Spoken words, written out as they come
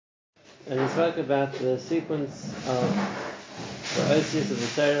And we spoke about the sequence of the Osius of the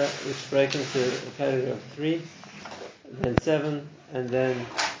Torah, which break into a category of 3, then 7, and then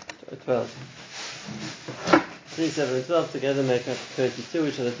 12. 3, 7, and 12 together make up 22,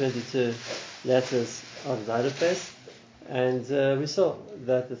 which are the 22 letters of the Aleph base. And we saw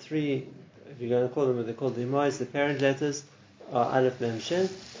that the 3, if you're going to call them what they're called, the Imais, the parent letters, are Aleph, Mem, Shin.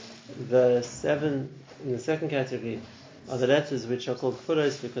 The 7 in the second category are the letters which are called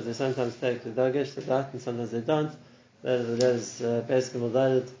Kfuros because they sometimes take the Dagesh, the Dot, and sometimes they don't. That are the letters Pes, Gimel,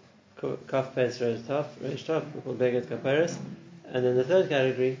 Dalet, Kaf, Pes, Reish, Tov, we call Beget, Kaperes. And then the third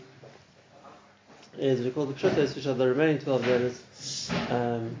category is we call the Pshutos, which are the remaining 12 letters,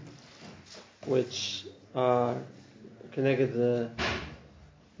 which are connected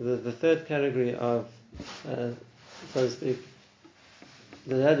the third category of, so to speak,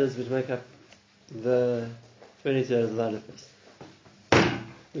 the letters which make up the 22 letters of the Aleph.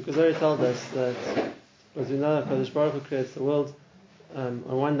 The Kuzari told us that, as we know, Kadosh Baruch Hu creates the world on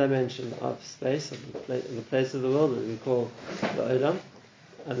one dimension of space, of the place of the world, that we call the Olam.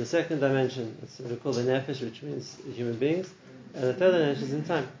 And the second dimension, it's what we call the Nefesh, which means human beings. And the third dimension is in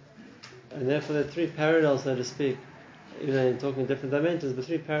time. And therefore there are 3 parallels, so to speak, even though you're talking different dimensions, but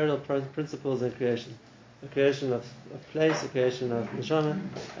 3 parallel principles in creation. A creation of place, a creation of neshama,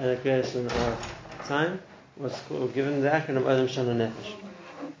 and a creation of time. What's given the acronym Olam Shana Nefesh.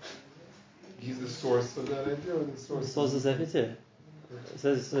 He's the source of that idea, or the source? The source is Sefer Tzira. It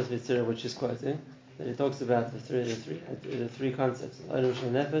says Sefer Tzira, which is quoting. That he talks about the three concepts, Olam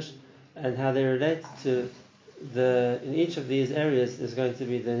Shana Nefesh, and how they relate to in each of these areas. There's going to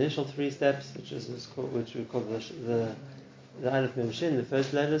be the initial 3 steps, which we call the Aleph Mem Shin, the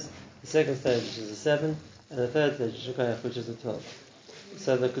first letters. The second stage, which is the 7, and the third stage, which is the 12.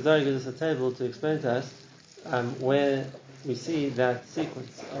 So the Kuzari gives us a table to explain to us where we see that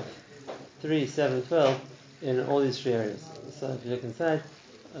sequence of 3, 7, 12 in all these 3 areas. So if you look inside,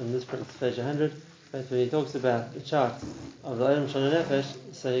 on this print, page 100, when he talks about the chart of the Olam Shana Nefesh,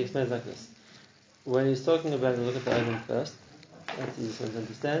 so he explains like this. When he's talking about, we'll look at the Olam first, that's the easiest one to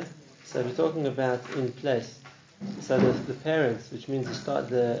understand. So we're talking about in place. So the parents, which means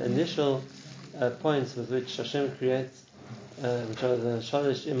the initial points with which Hashem creates, which are the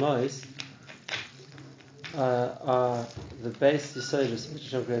Shalosh Imais, are the base Yisodus which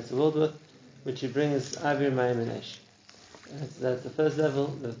Hashem creates the world with, which he brings Avir, Mayim, and Esh. That's the first level.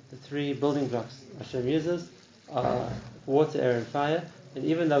 The 3 building blocks Hashem uses are water, air, and fire. And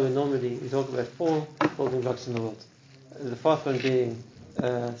even though we talk about 4 building blocks in the world, the 4th one being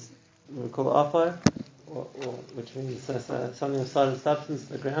we call Afar, which means something of solid substance,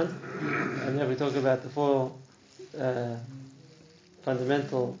 the ground. And then we talk about the 4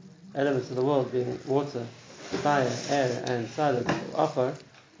 fundamental elements of the world being water, fire, air, and solid, Afar,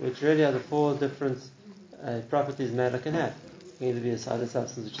 which really are the 4 different properties matter can have. It can either be a solid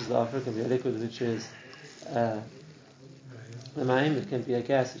substance, which is the Afar, it can be a liquid, which is the Mayim, it can be a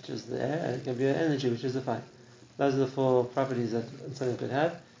gas, which is the air, and it can be an energy, which is the fire. Those are the 4 properties that something could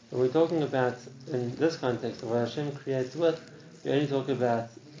have. But we're talking about, in this context of what Hashem creates with, we only talk about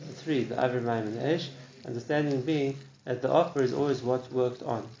the 3, the Avir, Mayim, and the Esh, understanding being that the offer is always what worked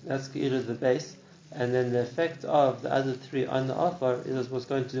on. That's either the base, and then the effect of the other 3 on the offer is what's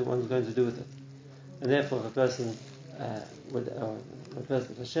going to do with it. And therefore, if a person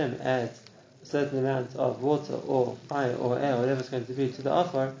if Hashem adds a certain amount of water or fire or air, or whatever it's going to be, to the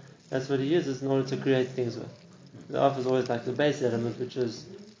offer, that's what he uses in order to create things with. The offer is always like the base element, which is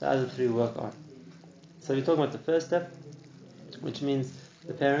the other 3 work on. So we're talking about the first step, which means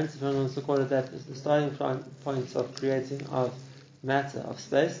the parents, if one wants to call it that, is the starting points of creating of matter, of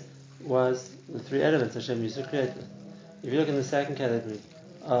space, was the 3 elements Hashem used to create with. If you look in the second category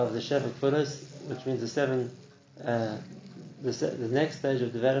of the Sheva Kfuros, which means the 7, the next stage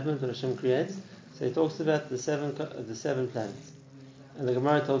of development that Hashem creates, so he talks about the 7 planets. And the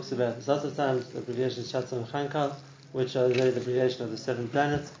Gemara talks about the Sasa times, the abbreviation Shatzah and Chankal, which are really the abbreviation of the 7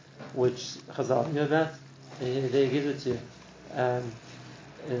 planets, which Chazal knew about. And they give it to you.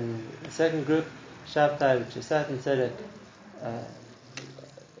 In the second group, Shabtai, which is Saturn, Tzedek,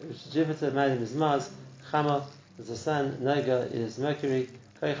 which is Jupiter, Madim is Mars, Chama is the Sun, Naga is Mercury,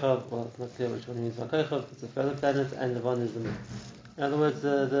 Koichav, well, it's not clear which one he means by Koichav, it's a further planet, and Levon is the Moon. In other words,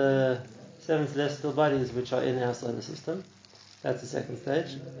 the 7 celestial bodies which are in our solar system, that's the second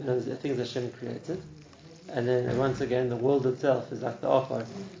stage. The things Hashem created. And then once again, the world itself is like the offer.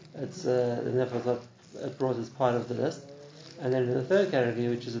 It's the Nefesh brought as part of the list. And then in the third category,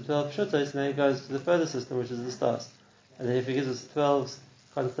 which is the 12 Pshutos, now he goes to the further system, which is the stars. And then if he gives us 12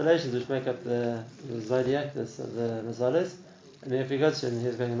 constellations which make up the zodiac, the Mazalis, And then if we go to, and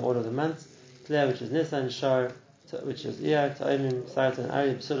he's going in the order of the months, Tleh, which is Nisan, Shar, which is Iyar, Ta'imim, Sartan,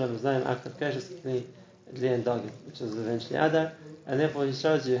 Ari, B'sulam, Zayim, Aktav, Keshes, Kli, and Dagim, which is eventually Adar. And therefore he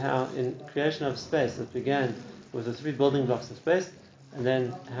shows you how in creation of space it began with the three building blocks of space, and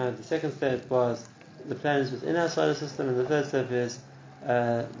then how the second step was the planets within our solar system, and the third step is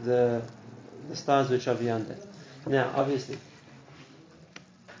the stars which are beyond it. Now, obviously,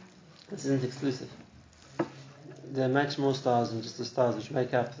 this isn't exclusive. There are much more stars than just the stars which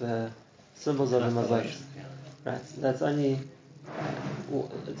make up the symbols of the Mazal. Right? That's only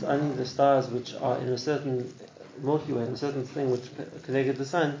it's only the stars which are in a certain Milky Way, a certain thing which connected to the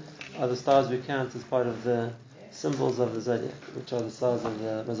sun, are the stars we count as part of the symbols of the zodiac, which are the stars of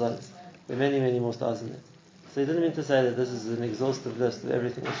the Mazalis. There are many, many more stars in it. So he didn't mean to say that this is an exhaustive list of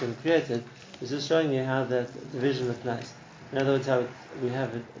everything Hashem created. He's just showing you how that division applies. In other words, how we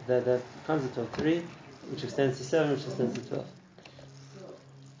have it, that concept of 3, which extends to 7, which extends to 12.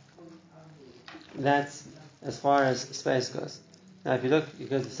 That's as far as space goes. Now, if you look, you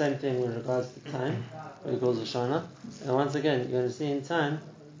get the same thing with regards to time, what he calls the Shana. And once again, you're going to see in time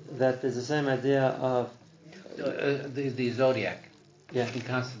that there's the same idea of the zodiac. Yeah. In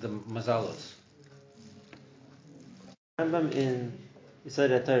concept of Mazalos. Rambam in Yisod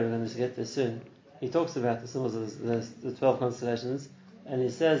HaTorah, we're going to get there soon, he talks about the symbols of the 12 constellations, and he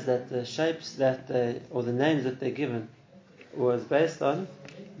says that the shapes or the names that they're given was based on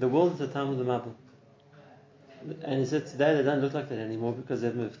the world at the time of the Mabul. And he said today they don't look like that anymore because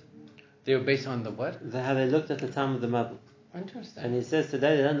they've moved. They were based on the what? How they looked at the time of the Mabul. Interesting. And he says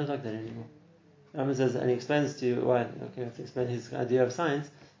today they don't look like that anymore. Rambam says, and he explains to you why. Okay, I have to explain his idea of science,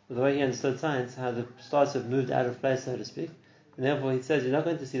 but the way he understood science, how the stars have moved out of place, so to speak, and therefore he says you're not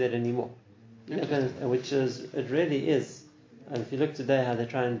going to see that anymore. Which is, it really is. And if you look today how they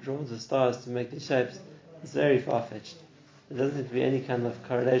try and draw the stars to make these shapes, it's very far-fetched. There doesn't seem to be any kind of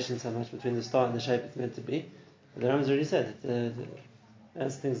correlation so much between the star and the shape it's meant to be. But the Rambam's already said that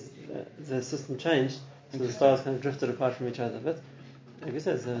as things, the system changed, so the stars kind of drifted apart from each other. But like I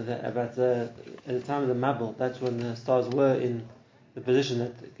said, at the time of the Mabul, that's when the stars were in the position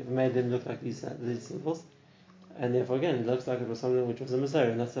that made them look like these symbols. And therefore, again, it looks like it was something which was a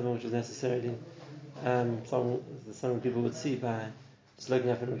Messiah, not something which was necessarily something people would see by just looking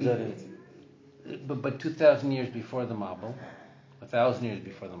up and observing it. But 2,000 years before the Mabul, 1,000 years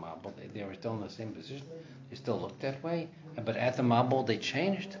before the Mabul, they were still in the same position. They still looked that way. But at the Mabul, they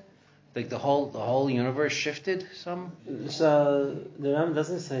changed. Like the whole universe shifted some. So the Ram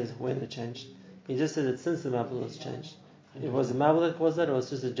doesn't say when it changed. He just said that since the Mabul has changed. It was the Mabul that caused that, or it's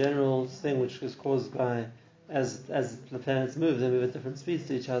just a general thing which was caused by as the planets move, they move at different speeds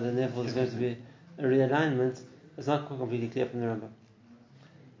to each other, and therefore there's going to be a realignment. It's not completely clear from the Rambam.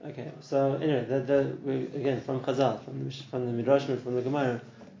 Okay, so anyway, again from Chazal, from the Midrash, from the Gemara,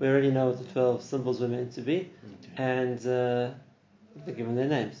 we already know what the 12 symbols were meant to be, and they're given their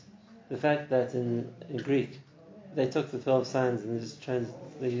names. The fact that in Greek they took the 12 signs and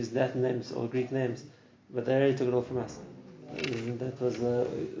they used Latin names or Greek names, but they already took it all from us. That was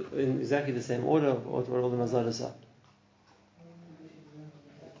in exactly the same order of what all the Mazalas are.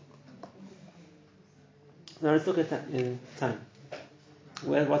 Now let's look at that in time.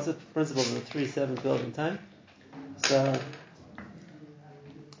 What's the principle of the 3, 7, 12 in time? So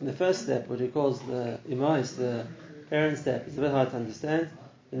the first step, what he calls the Imais, the parent step, is a bit hard to understand.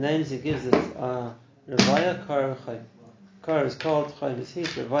 The names he gives it are Revaya, Kar, Chaim. Kar is cold, Chaim is heat,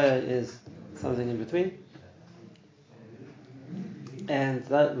 Revaya is something in between. And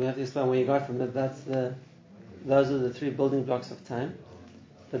that we have to explain where you got from that. Those are the 3 building blocks of time.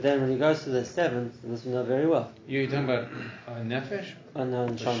 But then when he goes to the 7th, this we know very well. You're talking about Nefesh? Oh no,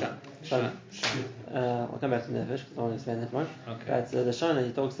 Shana. I'll come back to Nefesh because I want to explain that one. Okay. But the Shana,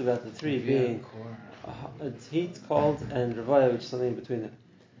 he talks about the 3 being it's heat, cold, and Revaya, which is something in between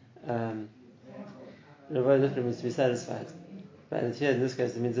them. Revaya literally means to be satisfied. But here in this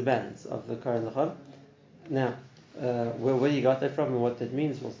case it means a balance of the Kar and the Chol. Now, where you got that from and what that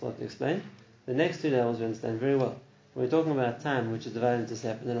means, we'll start to explain. The next 2 levels we understand very well. When we're talking about time, which is divided into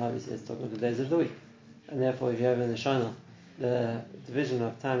 7, then obviously it's talking about the days of the week. And therefore, if you have in the Shana the division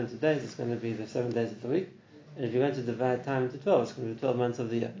of time into days, it's going to be the 7 days of the week. And if you're going to divide time into 12, it's going to be 12 months of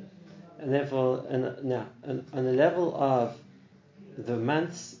the year. And therefore, on the level of the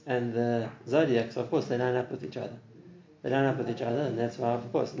months and the zodiacs, of course, they line up with each other. And that's why, of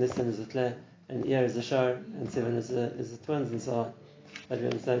course, Nisan is the Tleh, and Iyar is the Shar, and 7 is the twins, and so on. That we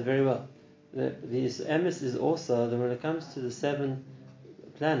understand very well. The emes is also that when it comes to the 7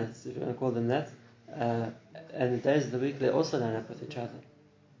 planets, if you want to call them that, and the days of the week, they also line up with each other.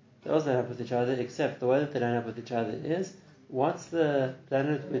 Except the way that they line up with each other is what's the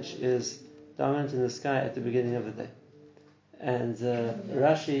planet which is dominant in the sky at the beginning of the day? And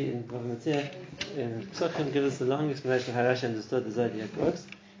Rashi in Pesachim gives us the long explanation of how Rashi understood the zodiac works,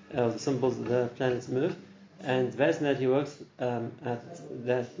 the symbols of the planets move, and based on that he works at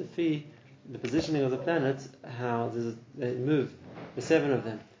the positioning of the planets, how they move, the 7 of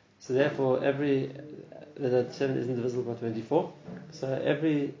them. So therefore, the 7 isn't divisible by 24. So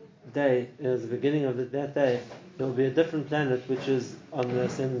every day, as the beginning of that day, there will be a different planet which is on the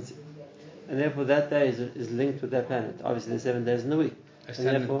ascendancy. And therefore that day is linked with that planet. Obviously there's 7 days in the week.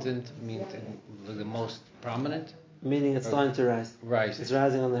 Ascendant means the most prominent? Meaning it's starting to rise. Rising. It's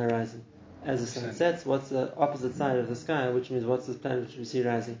rising on the horizon. As the sun sets, what's the opposite side of the sky, which means what's the planet which we see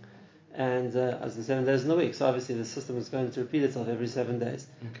rising? And as the 7 days in the week. So obviously the system is going to repeat itself every 7 days.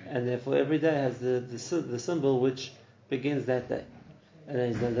 Okay. And therefore every day has the symbol which begins that day. And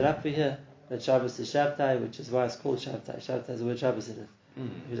then he's ended up here that Shabbos is Shabtai, which is why it's called Shabtai. Shabtai has the word Shabbos in it.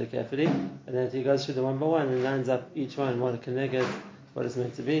 If you look carefully, and then he goes through the one by one and lines up each one what connected, what it's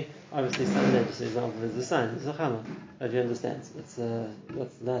meant to be. Obviously, Sunday, just an example, is the sun. It's a chama. If you understand, it's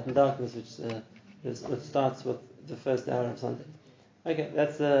what's light and darkness, which starts with the first hour of Sunday. Okay,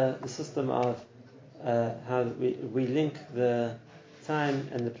 that's the system of how we link the time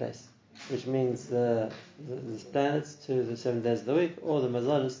and the place, which means the planets to the 7 days of the week, or the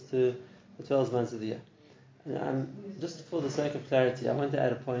mazalis to the 12 months of the year. And just for the sake of clarity, I want to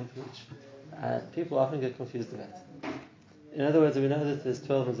add a point which people often get confused about. In other words, we know that there's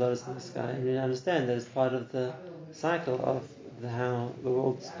 12 mazalis in the sky, and we understand that it's part of the cycle of how the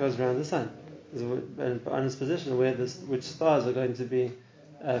world goes around the sun. And on its position where which stars are going to be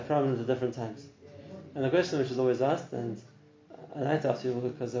prominent at different times. And the question which is always asked, and I like to ask people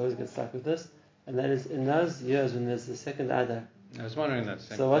because I always get stuck with this, and that is, in those years when there's the second Adar. I was wondering that same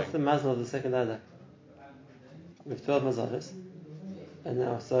thing. So what's the mazel of the second Adar? We have 12 mazalis. And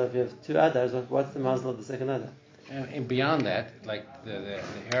now, so if you have 2 Adars, what's the mazel of the second Adar? And beyond that, like the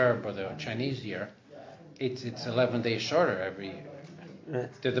Arab or the Chinese year, it's 11 days shorter every year. Right.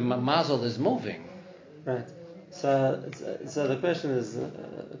 The mazel is moving. Right. So the question is,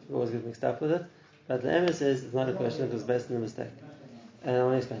 people always get mixed up with it, but the emes says it's not a question, it was based on a mistake. And I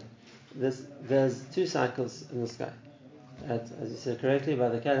want to explain. There's 2 cycles in the sky. As you said correctly, by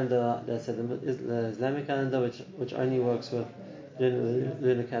the calendar, that's the Islamic calendar, which only works with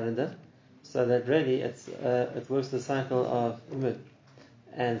lunar calendar. So that really it works the cycle of the moon.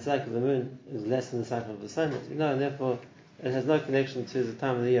 And the cycle of the moon is less than the cycle of the sun, as you know, and therefore it has no connection to the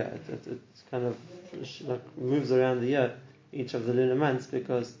time of the year. It kind of moves around the year, each of the lunar months,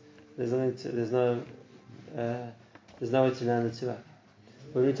 because there's no way to line the 2 up.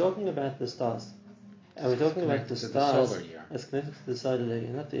 When we're talking about the stars, and we're talking about the stars as connected to the solar year,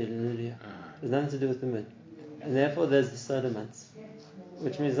 not the lunar year. There's nothing to do with the moon. And therefore there's the solar months,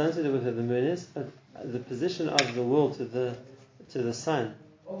 which means nothing to do with where the moon is, but the position of the world to the sun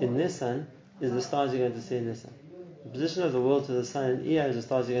in Nisan is the stars you're going to see in Nisan. The position of the world to the sun in Iyar is the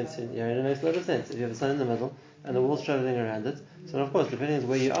stars you're going to see in Iyar. And it makes a lot of sense. If you have the sun in the middle and the world's traveling around it, so of course, depending on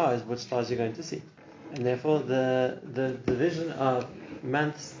where you are, is which stars you're going to see. And therefore the division of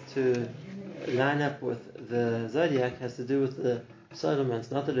months to line up with the zodiac has to do with the solar months,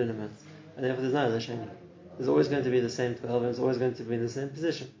 not the lunar months. And therefore there's no other shani. There's always going to be the same 12, and it's always going to be in the same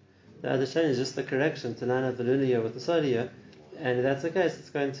position. The other shani is just the correction to line up the lunar year with the solar year, and if that's the case, it's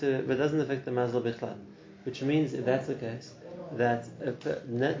going to, but it doesn't affect the mazel bichlal. Which means, if that's the case, that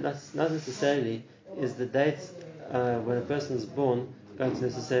not necessarily is the date when a person is born going to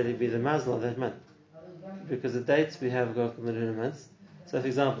necessarily be the mazel of that month. Because the dates we have go from the lunar months. So, for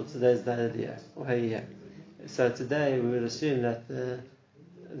example, today is the year, or Hayya. So today we would assume that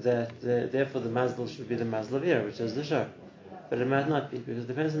therefore the mazel should be the mazel of year, which is the shor. But it might not be, because it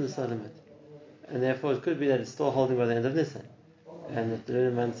depends on the solar month. And therefore it could be that it's still holding by the end of Nisan, and that the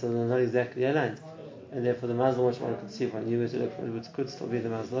lunar months are not exactly aligned. And therefore the mazel which one could see when you were to look for it could still be the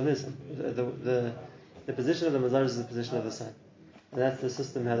mazel of Nisan. The position of the mazel is the position of the sun. And that's the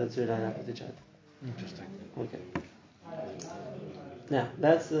system how the 2 line up with each other. Interesting. Okay. Now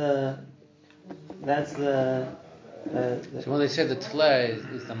that's the so when they say the Tle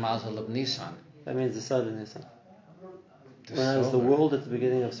is the mazel of Nisan, that means the solar Nisan. When it's the world at the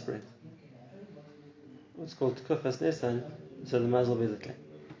beginning of spring. It's called Kufas Nisan, so the mazel will be the Tle.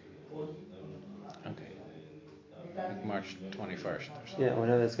 Okay. Like March 21st or something. Yeah,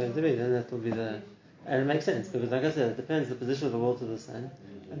 whatever that's going to be, then that will be the... And it makes sense, because like I said, it depends the position of the world to the sun,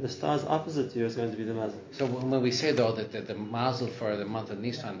 and the stars opposite to you is going to be the mazel. So when we say, though, that the mazel for the month of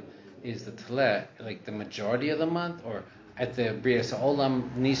Nisan is the Tle, like the majority of the month, or at the Brias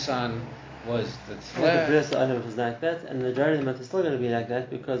Olam, Nisan was the The Bris Adam was like that, and the majority of the month is still going to be like that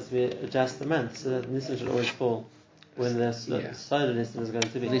because we adjust the month so that Nisan should always fall when the solar Nisan is going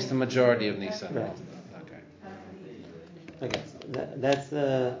to be. At least the majority of Nisan. Right. Okay. So that's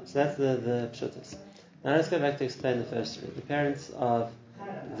the pshutis. Now let's go back to explain the first three. The parents of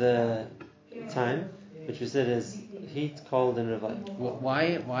the time, which we said is heat, cold, and revival.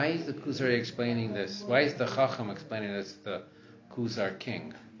 Why is the Kuzari explaining this? Why is the Chacham explaining this to the Kuzar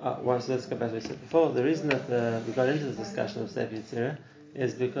king? So let's go back to what we said before. The reason that we got into this discussion of Sefer Yetzirah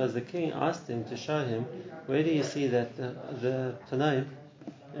is because the king asked him to show him where do you see that the Tanaim,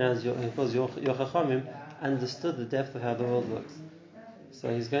 as he calls Yochachamim, understood the depth of how the world works.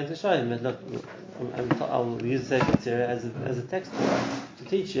 So he's going to show him that, look, I'll use Sefer Yetzirah as a textbook to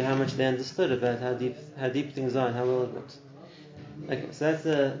teach you how much they understood about how deep things are and how well it works. Okay, so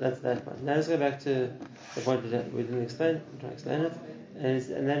that's that point. Now let's go back to the point that we didn't explain. I'm trying to explain it,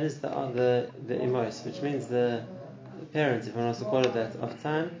 and that is the emos, which means the parents, if one wants to call it that, of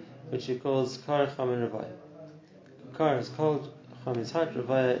time, which he calls kar, cham, and revaya. Kar is cold, cham is hot,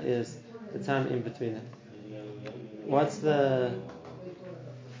 revaya is the time in between them. What's the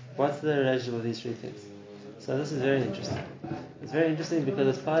relationship of these three things? So this is very interesting. It's very interesting because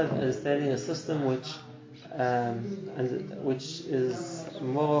it's part of understanding a system which is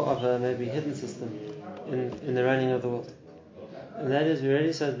more of a maybe hidden system in the running of the world. And that is, we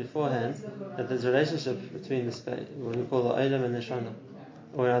already said beforehand that there's a relationship between the space, what we call the olam and the shana,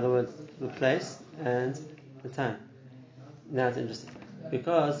 or in other words, the place and the time. Now it's interesting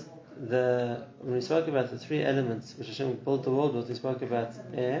because when we spoke about the three elements which Hashem built the world with, we spoke about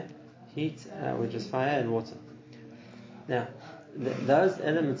air, heat, which is fire, and water. Now, those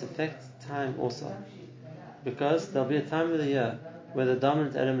elements affect time also, because there'll be a time of the year where the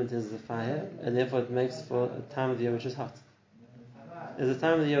dominant element is the fire, and therefore it makes for a time of the year which is hot. There's a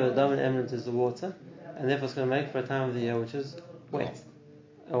time of the year where the dominant element is the water, and therefore it's going to make for a time of the year which is wet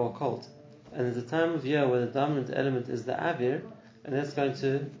or cold. And there's a time of year where the dominant element is the avir, and that's going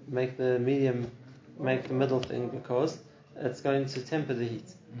to make the middle thing, because it's going to temper the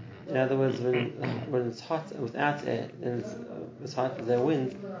heat. In other words, when it's hot without air, then it's hot, the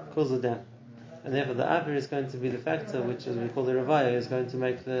wind cools it down. And therefore the avir is going to be the factor which, as we call the revaya, is going to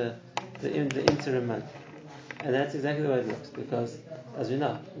make the interim month. And that's exactly the way it looks, because as we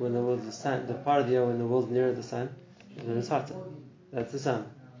know, when the world's the sun, the part of the year when the world's nearer the sun, then it's hotter. That's the sun.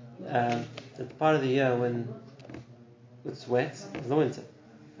 The part of the year when it's wet is the winter,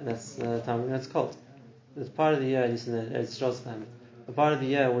 and that's the time when it's cold. There's part of the year, at least in the Eretz time, the part of the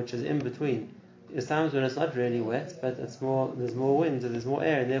year which is in between is times when it's not really wet, but there's more wind, so there's more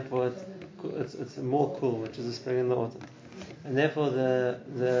air, and therefore it's more cool, which is the spring and the autumn. And therefore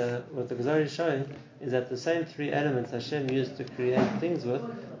what the Kuzari is showing is that the same three elements Hashem used to create things with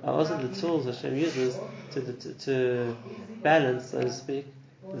are also the tools Hashem uses to balance, so to speak,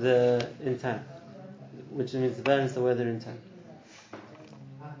 in time, which means to balance the weather in time.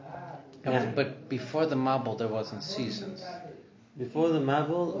 But before the Mabul, there wasn't seasons. Before the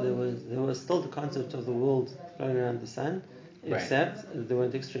Mabul, there was still the concept of the world going around the sun, except there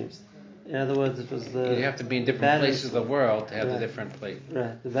weren't extremes. In other words, it was the... You have to be in different places of the world to have the different places.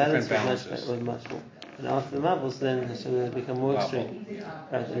 Right, the balance was much more. And after the Mabul, then Hashem has become more extreme.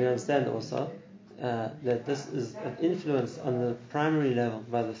 Right, and you understand also that this is an influence on the primary level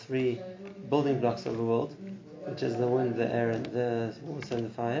by the three building blocks of the world, which is the wind, the air, and the water and the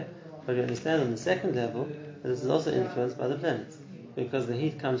fire. But you understand on the second level that this is also influenced by the planets, because the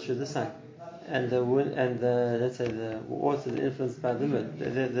heat comes through the sun, and the wind, and let's say the water is influenced by the moon.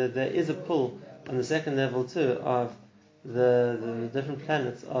 There is a pull on the second level too of the different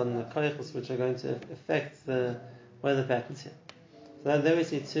planets on the koichos which are going to affect the weather patterns here. So there we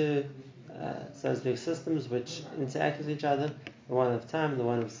see two, so to speak, systems which interact with each other: the one of time, the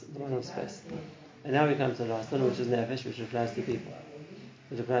one of space. And now we come to the last one, which is nefesh, which applies to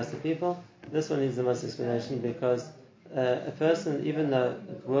people. This one needs the most explanation, because a person, even though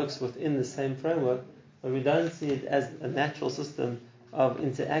it works within the same framework, but we don't see it as a natural system of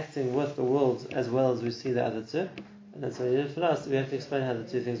interacting with the world as well as we see the other two. And that's what for us, we have to explain how the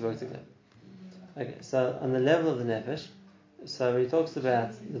two things work together. Okay, so on the level of the nefesh, so he talks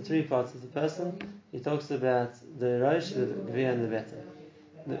about the three parts of the person. He talks about the rosh, the gvir, and the beten.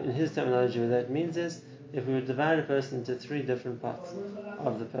 In his terminology, what that means is, if we would divide a person into three different parts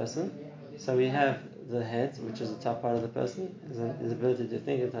of the person, so we have the head, which is the top part of the person, his ability to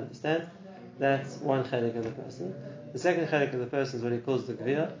think and to understand. That's one chelik of the person. The second chelik of the person is what he calls the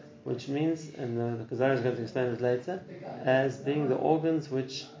gvir, which means, and the Kuzari is going to explain it later, as being the organs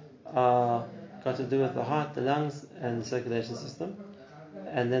which are got to do with the heart, the lungs, and the circulation system.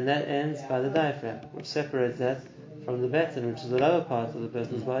 and then that ends by the diaphragm, which separates that from the batten, which is the lower part of the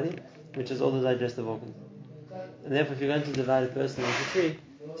person's body, which is all the digestive organs. And therefore, if you're going to divide a person into three,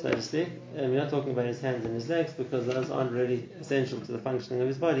 so to speak, and we're not talking about his hands and his legs, because those aren't really essential to the functioning of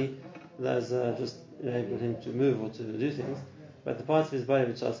his body. Those are just enable him to move or to do things. But the parts of his body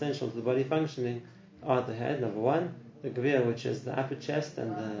which are essential to the body functioning are the head, number one, the gavir, which is the upper chest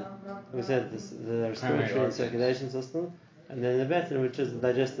and the respiratory and circulation system, and then the batten, which is the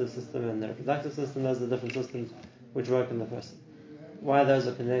digestive system and the reproductive system. Those are the different systems which work in the person. Why those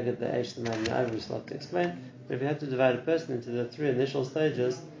are connected, the H, the man, and the eye, we start to explain. But if you have to divide a person into the three initial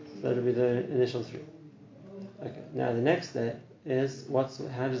stages, that will be the initial three. Okay. Now the next step is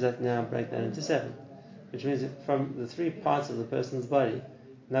how does that now break down into seven? Which means from the three parts of the person's body,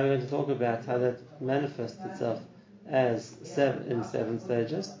 now we're going to talk about how that manifests itself as seven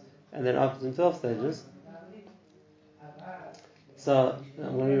stages, and then up in 12 stages. So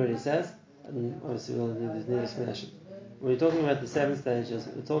when we read what he says, and obviously we'll need this explanation. When we're talking about the 7 stages,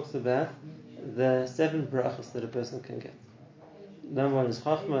 it talks about the 7 brachas that a person can get. Number one is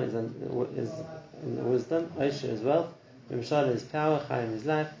chachma, is wisdom, Aisha is wealth, Mimshala is power, Chaim is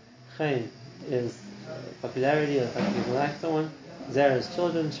life, Chaim is popularity, or the fact that you can like someone, Zera is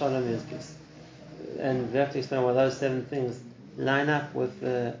children, Shalom is peace. And we have to explain why those 7 things line up with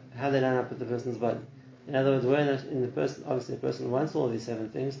how they line up with the person's body. In other words, where in the person, obviously the person wants all these 7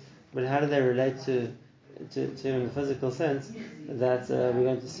 things, but how do they relate to him in the physical sense, that we're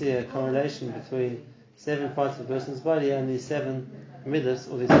going to see a correlation between 7 parts of a person's body and these 7 midas,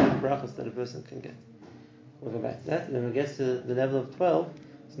 or these 7 brachas that a person can get. We'll go back to that, and then we get to the level of 12.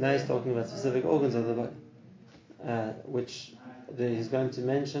 So now he's talking about specific organs of the body, he's going to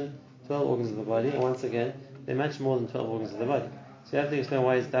mention 12 organs of the body, and once again, they're much more than 12 organs of the body. So you have to explain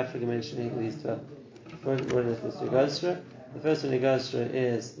why he's definitely mentioning these 12. What he goes through. The first one he goes through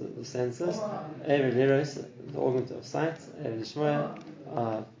is the senses. Ever liros, the organ of sight. Ever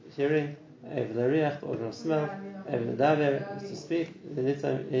lishmoya, hearing. Ever lariach, the organ of smell. Ever ledaber, is to speak. The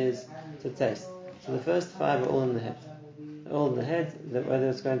litam is to taste. So the first 5 are all in the head. All in the head, whether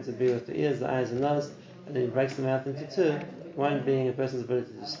it's going to be with the ears, the eyes, and nose, and then he breaks them out into 2. One being a person's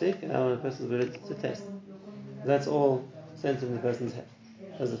ability to speak, and another a person's ability to taste. That's all centered in the person's head.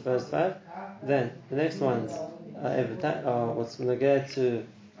 That's the first 5. Then the next ones are what's going to go to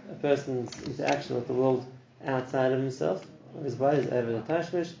a person's interaction with the world outside of himself, of his body, is Ever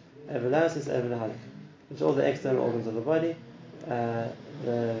Tashmish, Ever Lasis, Ever Halik, which are all the external organs of the body,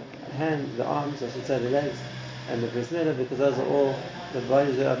 the hand, the arms, I should say the legs, and the bris milah, because those are all the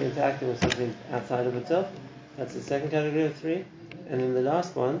bodies that are interacting with something outside of itself. That's the second category of 3. And then the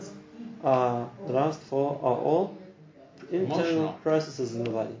last 4 are all internal emotional processes in the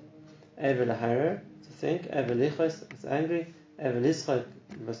body. Ever laharer, to think. Ever lichos, it's angry. Ever lischok,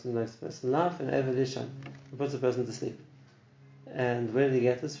 the person makes the person laugh. And ever lishan, it puts a person to sleep. And where did he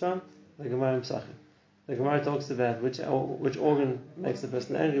get this from? The Gemara in Pesachim. The Gemara talks about which organ makes the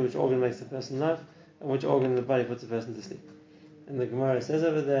person angry, which organ makes the person laugh, and which organ in the body puts a person to sleep. And the Gemara says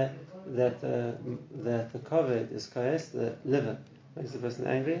over there that the kaved is kayes, the liver, makes the person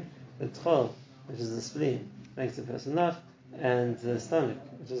angry. The tchol, which is the spleen, makes the person laugh, and the stomach,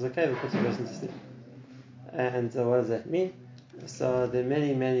 which is the kaved, puts the person to sleep. And what does that mean? So there are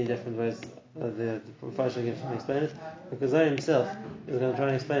many, many different ways the Farshah gives to explain it. Because Kuzari himself is going to try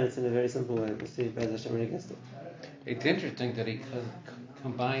and explain it in a very simple way. We'll see Be'ez Hashem when he gets it. It's interesting that he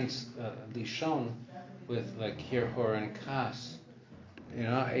combines Lishon with like Hirhor and Kas. You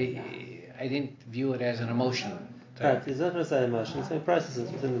know, I didn't view it as an emotion. Right, he's not going to say emotion, he's saying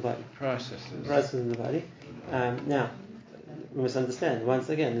processes within the body. Processes in the body. Now, we must understand, once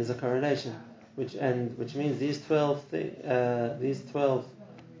again, there's a correlation, which means these 12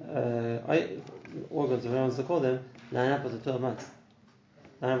 organs, if wants to call them, line up with the 12 months.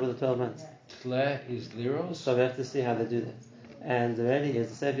 Tle is liros. So we have to see how they do that. And the reality is,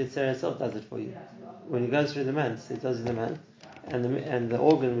 the Sefer Yetzirah itself does it for you. When he goes through the months, he tells you the month, and the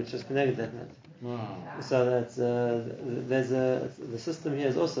organ which is connected to that month. Wow. So that's the system here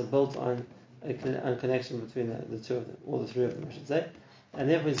is also built on a connection between the 2 of them, or the 3 of them, I should say. And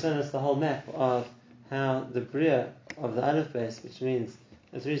therefore he's shown us the whole map of how the bria of the Aleph base, which means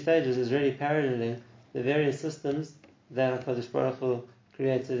the 3 stages, is really paralleling the various systems that HaKadosh Baruch Hu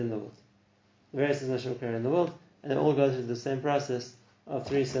created in the world. The various systems that created in the world, and they all go through the same process of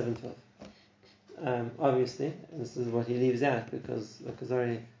 3, 7, 12. Obviously, and this is what he leaves out, because the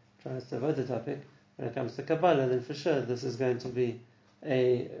Kuzari tries to avoid the topic. When it comes to Kabbalah, then for sure this is going to be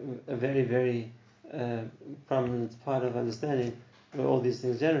a very, very prominent part of understanding where all these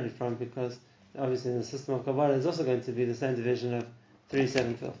things generate from, because obviously in the system of Kabbalah there's also going to be the same division of 3,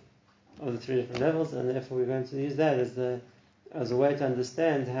 7, 12 of the three different levels, and therefore we're going to use that as a way to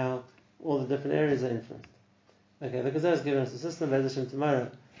understand how all the different areas are influenced. Okay, the Kuzari has given us a system. By Hashem,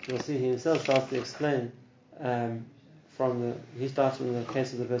 tomorrow you'll see he himself starts to explain he starts from the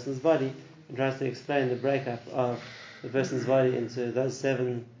case of the person's body and tries to explain the breakup of the person's body into those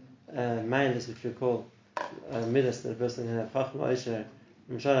 7 mailas, which we call midas, that a person can have chachma, osher,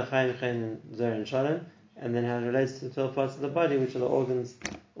 mishara, chayim, chen, zer, and shalom, and then how it relates to the 12 parts of the body, which are the organs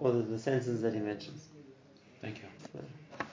or the senses that he mentions. Thank you.